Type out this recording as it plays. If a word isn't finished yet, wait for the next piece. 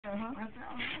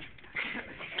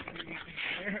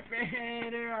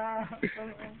Better off.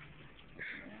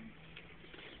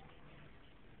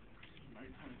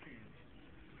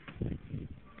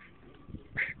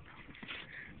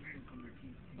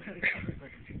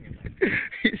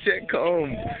 He said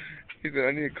comb. He said,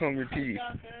 I need to comb your teeth.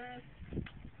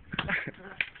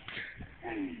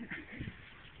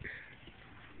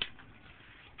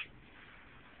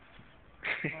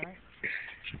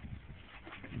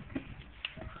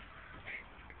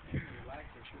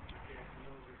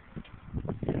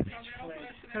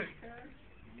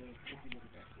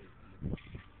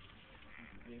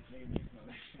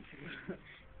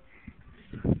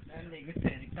 That nigga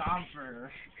said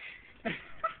golfer.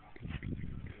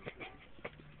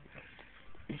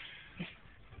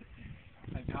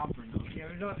 A golfer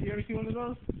nose. You ever see one of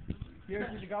those? You ever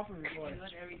see the golfer before?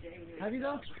 Have you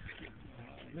though?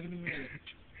 Look at the mirror.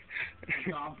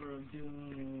 The golfer of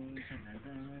doom.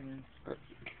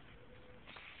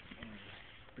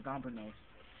 The golfer nose.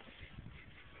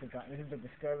 This is the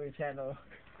Discovery Channel.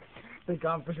 The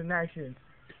golfers in action.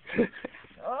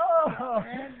 Oh,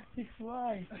 he's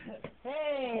flying.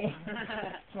 Hey!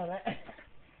 Smell that?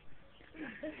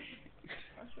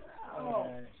 Oh.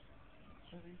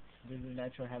 This is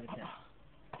natural habitat.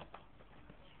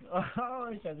 Oh,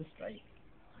 it's at the strike.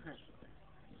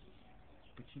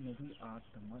 But you know, we are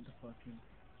the motherfucking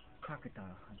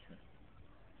crocodile hunter.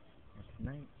 And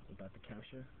tonight, we're about to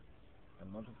capture the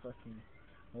motherfucking,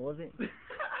 what was it?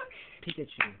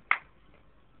 Pikachu.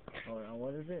 Or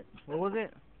what is it? What was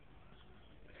it?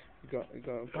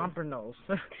 Gomper nose.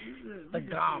 The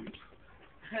gomp.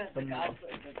 The gomp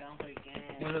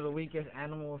again. One of the weakest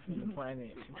animals on the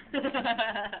planet.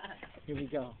 Here we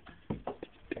go.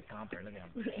 The gomper, look at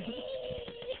him.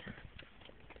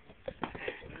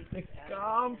 The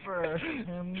gomper.